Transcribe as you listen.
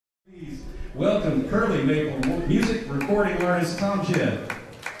Please welcome Curly Maple music recording artist Tom Jett.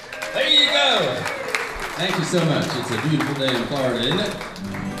 There you go. Thank you so much. It's a beautiful day in Florida, isn't it?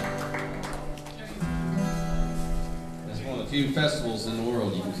 It's one of the few festivals in the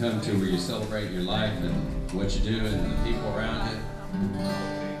world you can come to where you celebrate your life and what you do and the people around you.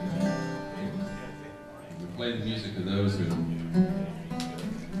 We play the music of those who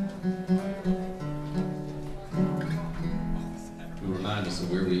remind us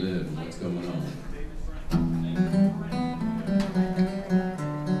of where we live and what's going on.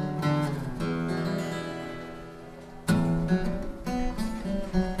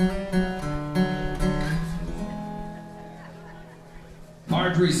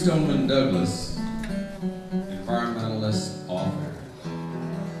 Marjorie Stoneman Douglas, environmentalist author,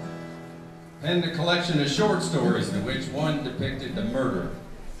 penned a collection of short stories in which one depicted the murder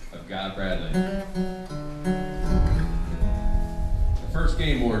of Guy Bradley. The first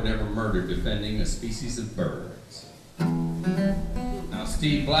game warden ever murdered defending a species of birds. Now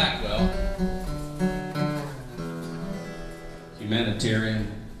Steve Blackwell,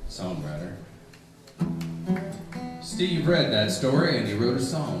 humanitarian songwriter, Steve read that story and he wrote a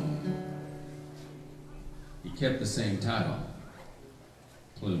song. He kept the same title,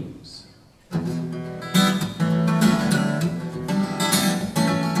 Plumes.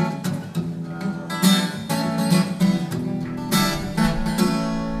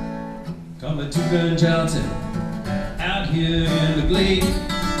 Coming to Gun Johnson, out here in the glade.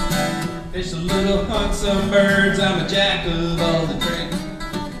 Fish a little, hunt some birds, I'm a jack of all the trades.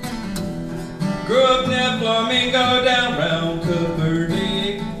 Grew up near Flamingo, down round Covered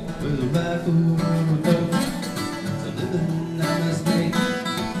Lake, with a rifle on the boat, so living I must make.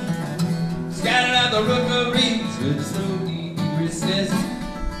 Scattered out the rookeries with the smoky recess.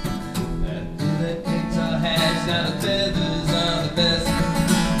 That eggs are hatched, now the feathers are the best.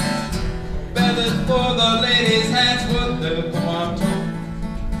 Feathers for the ladies' hats, what the poem told.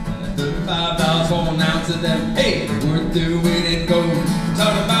 And $35 for an ounce of them, hey, they're worth their weight in gold.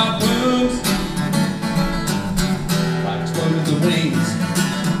 Talking about plumes. The wings.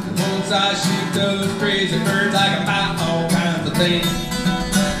 And once I shoot those crazy birds, I can buy all kinds of things.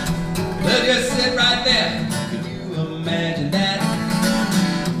 They'll just sit right there. Can you imagine that?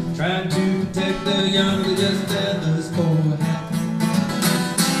 Trying to protect the young with just feathers for a hat.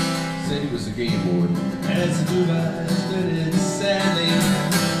 Said he was a game warden. As a blue I stood it sadly.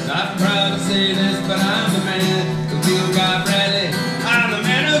 Not proud to say this, but I'm the man who killed Guy Bradley. I'm the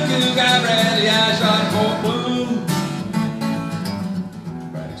man who killed Guy Bradley. I shot for Plumes.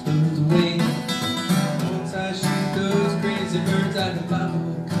 Once I shoot those crazy birds, I can buy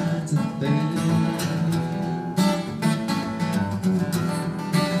all kinds of things.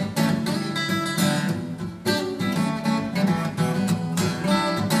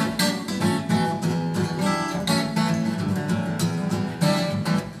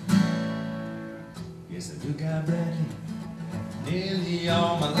 Yes, I knew Guy Bradley nearly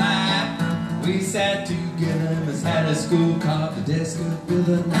all my life. We sat together, must had a school called the desk with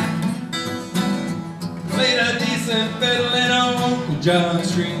a knife. Played a decent fiddle in Uncle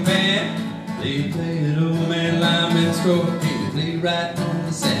John's string band. They played Old Man Lyman's score, he would play right on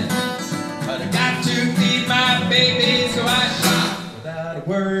the sand. But I got to feed my baby, so I shot without a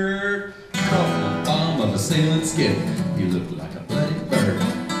word. Off the bomb of a sailing skiff, he looked like a bloody bird.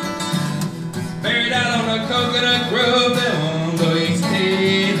 Buried out on a coconut grove on the East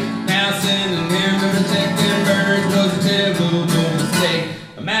Cape. Now sending him to protecting birds was a terrible mistake.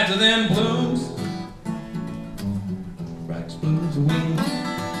 Imagine them plumes. Plumes of wings.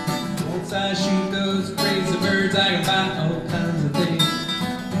 Once I shoot those crazy birds, I can buy all kinds of things.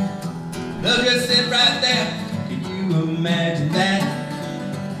 They'll just sit right there. Can you imagine that?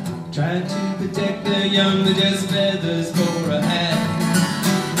 Trying to protect the young with just feathers for a hat.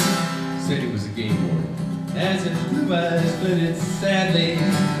 Said he was a game warden. As his blue eyes glittered sadly.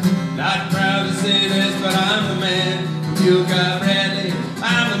 Not proud to say this, but I'm the man who killed Guy